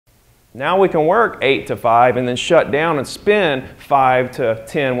Now we can work 8 to 5 and then shut down and spend 5 to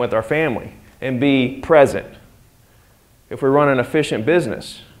 10 with our family and be present. If we run an efficient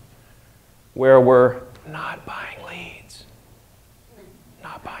business where we're not buying leads.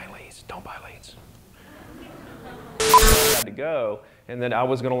 Not buying leads. Don't buy leads. I had to go, and then I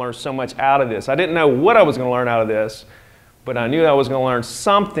was going to learn so much out of this. I didn't know what I was going to learn out of this, but I knew I was going to learn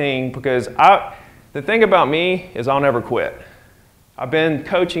something because the thing about me is I'll never quit. I've been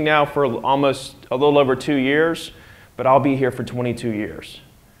coaching now for almost a little over 2 years, but I'll be here for 22 years.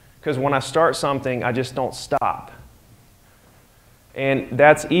 Because when I start something, I just don't stop. And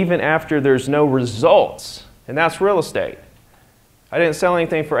that's even after there's no results. And that's real estate. I didn't sell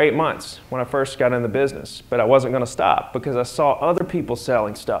anything for 8 months when I first got in the business, but I wasn't going to stop because I saw other people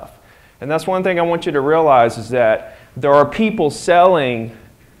selling stuff. And that's one thing I want you to realize is that there are people selling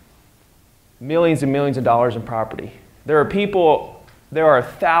millions and millions of dollars in property. There are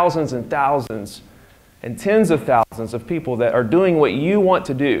thousands and thousands and tens of thousands of people that are doing what you want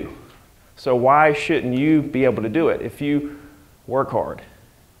to do. So why shouldn't you be able to do it if you work hard?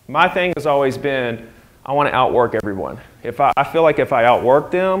 My thing has always been, I want to outwork everyone. I feel like if I outwork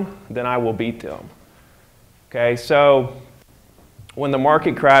them, then I will beat them. Okay, so when the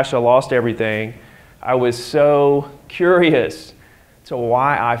market crashed, I lost everything. I was so curious to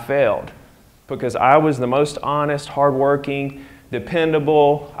why I failed. Because I was the most honest, hardworking,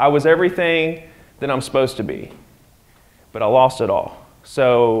 dependable. I was everything that I'm supposed to be. But I lost it all.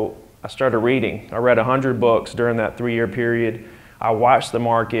 So I started reading. I read 100 books during that 3-year period. I watched the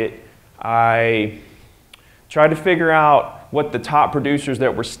market. I tried to figure out what the top producers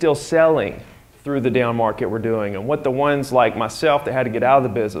that were still selling through the down market were doing and what the ones like myself that had to get out of the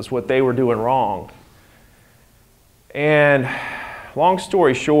business, what they were doing wrong. And long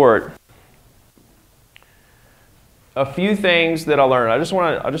story short, a few things that I learned. I just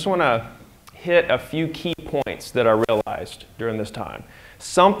want to hit a few key points that I realized during this time.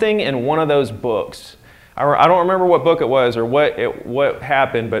 Something in one of those books, I don't remember what book it was or what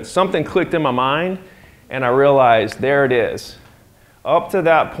happened, but something clicked in my mind, and I realized there it is. Up to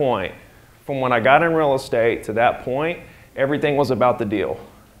that point, from when I got in real estate to that point, everything was about the deal.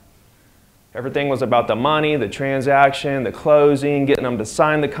 Everything was about the money, the transaction, the closing, getting them to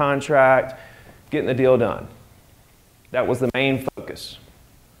sign the contract, getting the deal done. That was the main focus.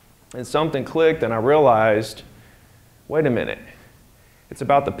 And something clicked and I realized, wait a minute, it's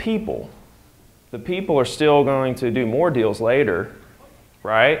about the people. The people are still going to do more deals later,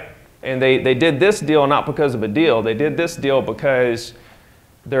 right? And they did this deal not because of a deal. They did this deal because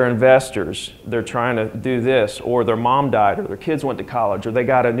they're investors. They're trying to do this, or their mom died, or their kids went to college, or they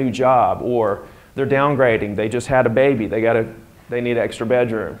got a new job, or they're downgrading. They just had a baby. They need an extra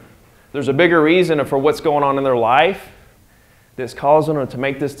bedroom. There's a bigger reason for what's going on in their life that's causing them to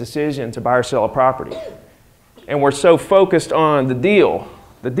make this decision to buy or sell a property. And we're so focused on the deal.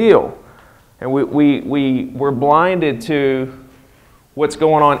 And we're blinded to what's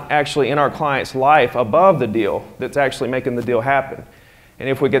going on actually in our client's life above the deal that's actually making the deal happen. And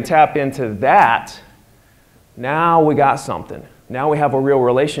if we can tap into that, now we got something. Now we have a real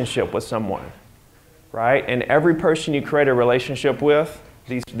relationship with someone, right? And every person you create a relationship with,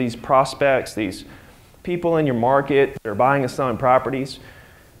 these prospects, these people in your market that are buying and selling properties,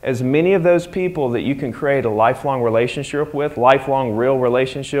 as many of those people that you can create a lifelong relationship with, lifelong real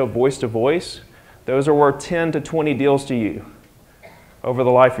relationship, voice to voice, those are worth 10 to 20 deals to you over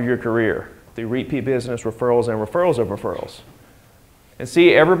the life of your career through repeat business, referrals, and referrals of referrals. And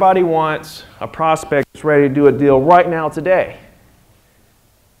see, everybody wants a prospect that's ready to do a deal right now today.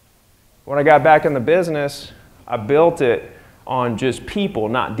 When I got back in the business, I built it on just people,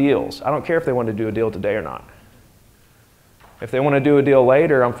 not deals. I don't care if they want to do a deal today or not. If they want to do a deal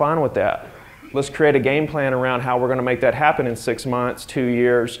later, I'm fine with that. Let's create a game plan around how we're going to make that happen in 6 months, 2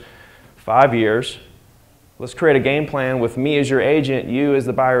 years, 5 years. Let's create a game plan with me as your agent, you as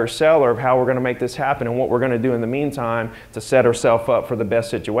the buyer or seller, of how we're going to make this happen and what we're going to do in the meantime to set ourselves up for the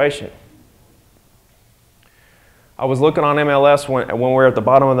best situation. I was looking on MLS when we were at the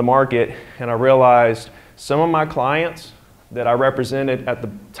bottom of the market, and I realized some of my clients that I represented at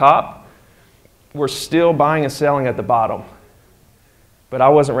the top were still buying and selling at the bottom. But I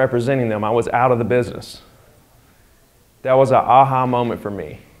wasn't representing them. I was out of the business. That was an aha moment for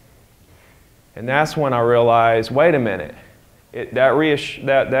me. And that's when I realized, wait a minute, that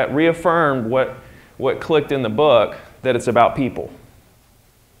reaffirmed what clicked in the book, that it's about people.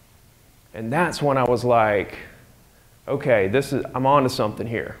 And that's when I was like, okay, I'm on to something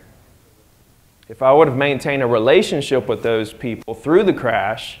here. If I would have maintained a relationship with those people through the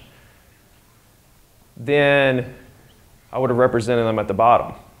crash, then I would have represented them at the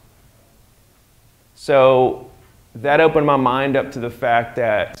bottom. So that opened my mind up to the fact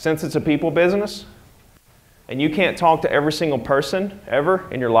that since it's a people business, and you can't talk to every single person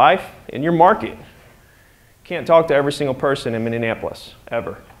ever in your life, in your market, you can't talk to every single person in Minneapolis,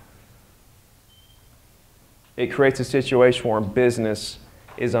 ever. It creates a situation where business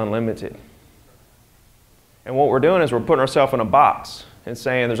is unlimited. And what we're doing is we're putting ourselves in a box and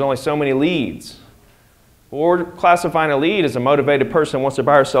saying there's only so many leads. Well, we're classifying a lead as a motivated person who wants to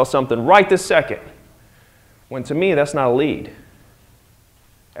buy or sell something right this second. When to me, that's not a lead.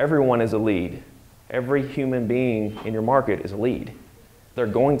 Everyone is a lead. Every human being in your market is a lead. They're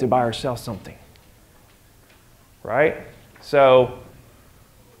going to buy or sell something. Right? So,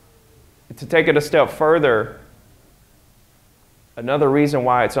 to take it a step further, another reason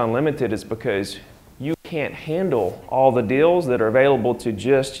why it's unlimited is because you can't handle all the deals that are available to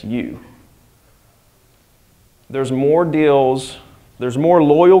just you. There's more deals, there's more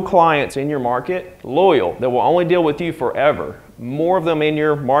loyal clients in your market, loyal, that will only deal with you forever. More of them in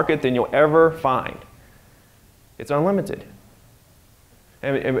your market than you'll ever find. It's unlimited.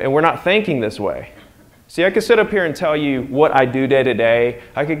 And we're not thinking this way. See, I could sit up here and tell you what I do day to day.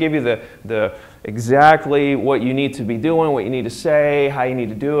 I could give you the exactly what you need to be doing, what you need to say, how you need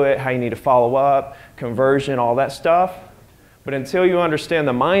to do it, how you need to follow up, conversion, all that stuff. But until you understand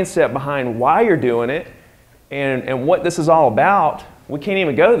the mindset behind why you're doing it and what this is all about, we can't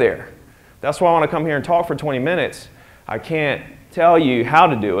even go there. That's why I want to come here and talk for 20 minutes. I can't tell you how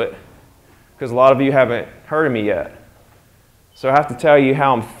to do it because a lot of you haven't heard of me yet. So I have to tell you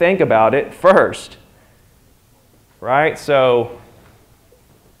how I'm thinking about it first. Right? So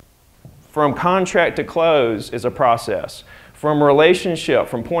from contract to close is a process. From relationship,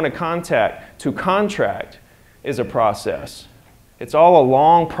 from point of contact to contract is a process. It's all a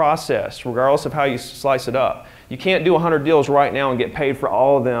long process, regardless of how you slice it up. You can't do 100 deals right now and get paid for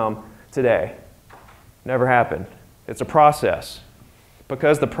all of them today. Never happened. It's a process.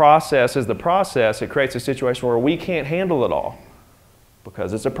 Because the process is the process, it creates a situation where we can't handle it all.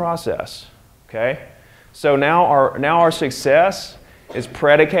 Because it's a process. Okay? So now our success is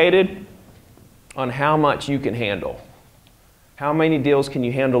predicated on how much you can handle. How many deals can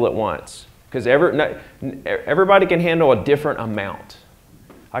you handle at once? Because everybody can handle a different amount.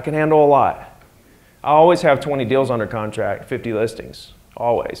 I can handle a lot. I always have 20 deals under contract, 50 listings,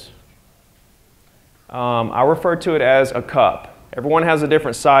 always. I refer to it as a cup. Everyone has a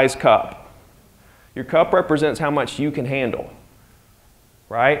different size cup. Your cup represents how much you can handle.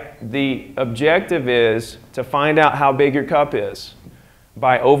 Right? The objective is to find out how big your cup is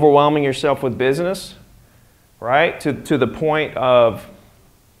by overwhelming yourself with business, right? To the point of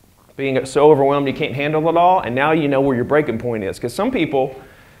being so overwhelmed you can't handle it all, and now you know where your breaking point is. Because some people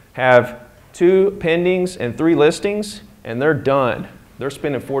have 2 pendings and 3 listings, and they're done. They're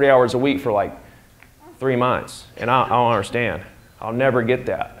spending 40 hours a week for like 3 months, and I don't understand. I'll never get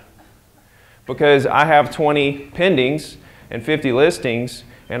that. Because I have 20 pendings and 50 listings,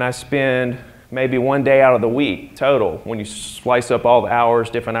 and I spend maybe 1 day out of the week total when you slice up all the hours,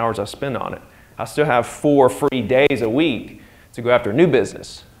 different hours I spend on it. I still have 4 free days a week to go after new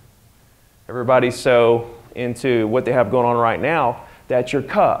business. Everybody's so into what they have going on right now, that's your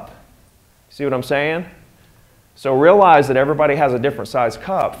cup. See what I'm saying? So realize that everybody has a different size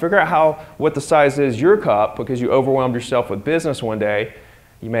cup. Figure out what the size is your cup because you overwhelmed yourself with business one day.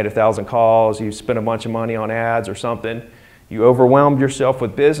 You made 1,000 calls, you spent a bunch of money on ads or something. You overwhelmed yourself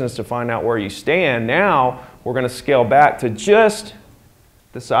with business to find out where you stand. Now we're going to scale back to just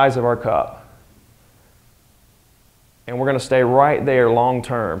the size of our cup. And we're going to stay right there long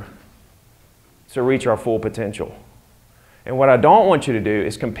term to reach our full potential. And what I don't want you to do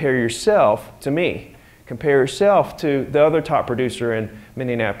is compare yourself to me. Compare yourself to the other top producer in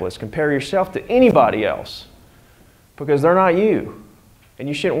Minneapolis. Compare yourself to anybody else because they're not you. And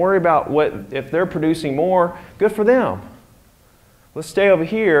you shouldn't worry about if they're producing more, good for them. Let's stay over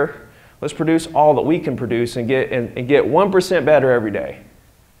here. Let's produce all that we can produce and get 1% better every day.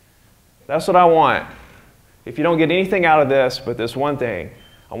 That's what I want. If you don't get anything out of this but this one thing,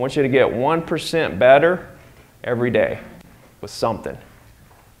 I want you to get 1% better every day with something.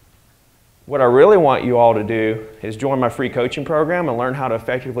 What I really want you all to do is join my free coaching program and learn how to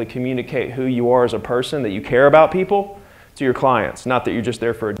effectively communicate who you are as a person, that you care about people, to your clients, not that you're just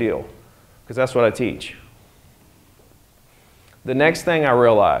there for a deal, because that's what I teach. The next thing I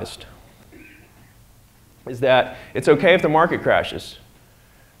realized is that it's okay if the market crashes,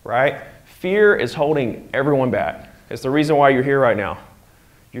 right? Fear is holding everyone back. It's the reason why you're here right now.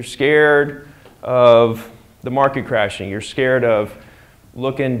 You're scared of the market crashing. You're scared of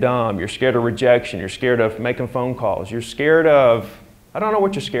looking dumb. You're scared of rejection. You're scared of making phone calls. You're scared of, I don't know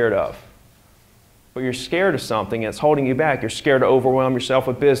what you're scared of. but you're scared of something and it's holding you back. You're scared to overwhelm yourself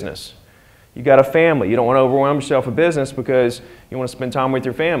with business. You got a family. You don't want to overwhelm yourself with business because you want to spend time with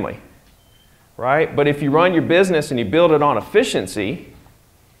your family, right? But if you run your business and you build it on efficiency,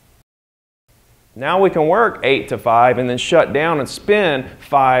 now we can work 8 to 5 and then shut down and spend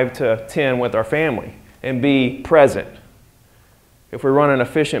 5 to 10 with our family and be present. If we run an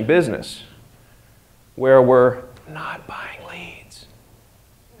efficient business where we're not buying leads,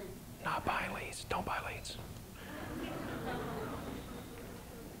 not buying leads, don't buy leads.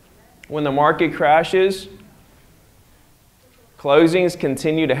 When the market crashes, closings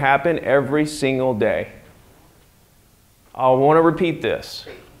continue to happen every single day. I want to repeat this.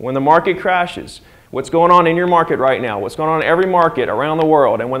 When the market crashes, what's going on in your market right now, what's going on in every market around the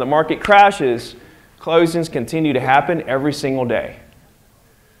world, and when the market crashes, closings continue to happen every single day.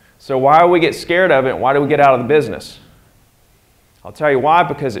 So why do we get scared of it, and why do we get out of the business? I'll tell you why,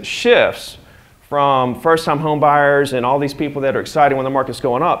 because it shifts from first-time home buyers and all these people that are excited when the market's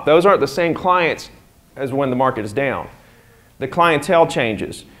going up. Those aren't the same clients as when the market is down. The clientele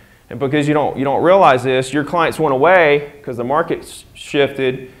changes. And because you don't realize this, your clients went away because the market's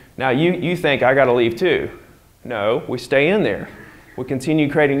shifted. Now you think, I got to leave too. No, we stay in there. We continue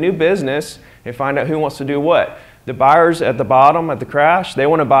creating new business and find out who wants to do what. The buyers at the bottom, at the crash, they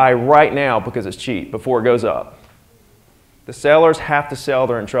want to buy right now because it's cheap before it goes up. The sellers have to sell,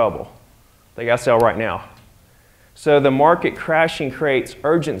 they're in trouble. They got to sell right now. So the market crashing creates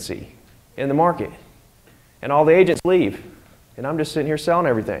urgency in the market. And all the agents leave. And I'm just sitting here selling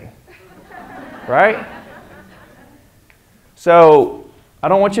everything. Right? So I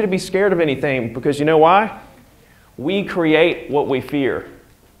don't want you to be scared of anything because you know why? We create what we fear.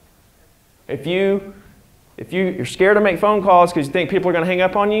 If you're scared to make phone calls because you think people are going to hang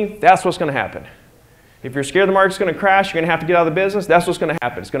up on you, that's what's going to happen. If you're scared the market's going to crash, you're going to have to get out of the business, that's what's going to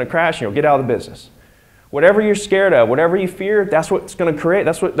happen. It's going to crash and you'll get out of the business. Whatever you're scared of, whatever you fear, that's what's going to create,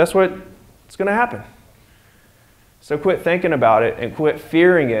 that's what's going to happen. So quit thinking about it and quit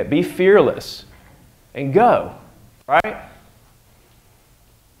fearing it. Be fearless and go, right?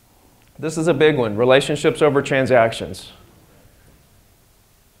 This is a big one, relationships over transactions.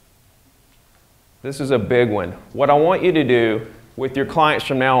 This is a big one. What I want you to do with your clients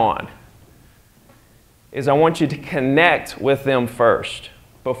from now on is I want you to connect with them first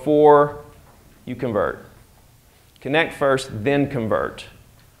before you convert. Connect first, then convert.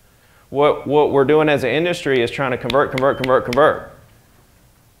 What we're doing as an industry is trying to convert.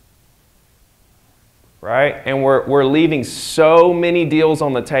 Right? And we're leaving so many deals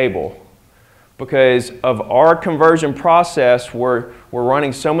on the table because of our conversion process. We're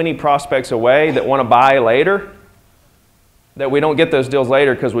running so many prospects away that want to buy later that we don't get those deals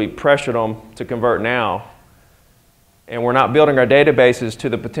later because we pressured them to convert now. And we're not building our databases to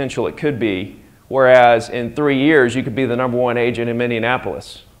the potential it could be, whereas in 3 years you could be the #1 agent in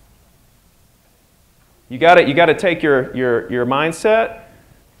Minneapolis. You got to take your mindset,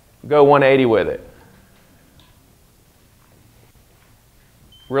 go 180 with it.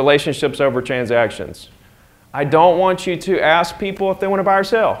 Relationships over transactions. I don't want you to ask people if they want to buy or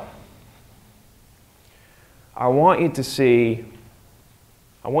sell. I want you to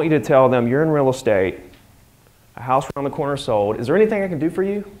tell them you're in real estate, a house around the corner sold. Is there anything I can do for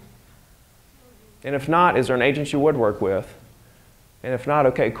you? And if not, is there an agent you would work with? And if not,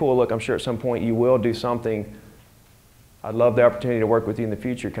 okay, cool, look, I'm sure at some point you will do something. I'd love the opportunity to work with you in the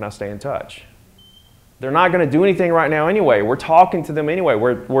future. Can I stay in touch? They're not going to do anything right now anyway. We're talking to them anyway.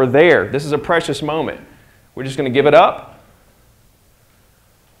 We're there. This is a precious moment. We're just going to give it up?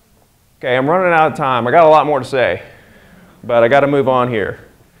 Okay, I'm running out of time. I got a lot more to say, but I got to move on here.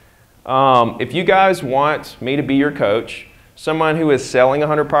 If you guys want me to be your coach, someone who is selling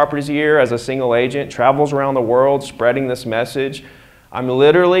 100 properties a year as a single agent, travels around the world spreading this message,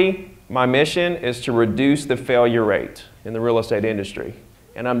 my mission is to reduce the failure rate in the real estate industry,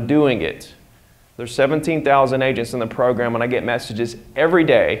 and I'm doing it. There's 17,000 agents in the program, and I get messages every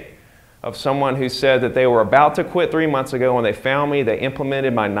day of someone who said that they were about to quit 3 months ago and they found me, they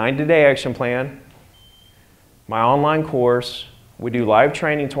implemented my 90-day action plan, my online course, we do live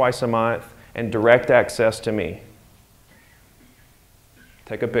training twice a month, and direct access to me.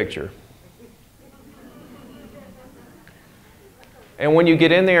 Take a picture. And when you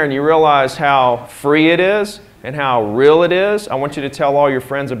get in there and you realize how free it is and how real it is, I want you to tell all your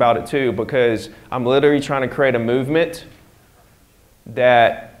friends about it too, because I'm literally trying to create a movement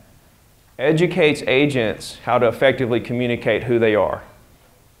that educates agents how to effectively communicate who they are.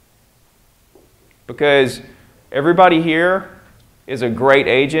 Because everybody here is a great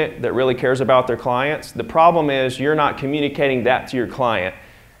agent that really cares about their clients. The problem is you're not communicating that to your client.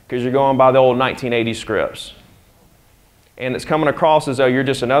 because you're going by the old 1980 scripts. And it's coming across as though you're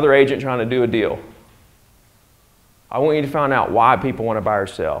just another agent trying to do a deal. I want you to find out why people want to buy or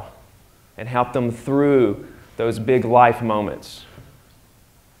sell and help them through those big life moments.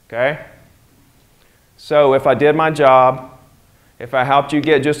 Okay? So if I did my job, if I helped you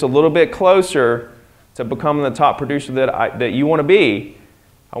get just a little bit closer to becoming the top producer that you want to be,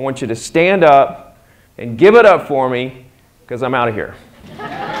 I want you to stand up and give it up for me, because I'm out of here.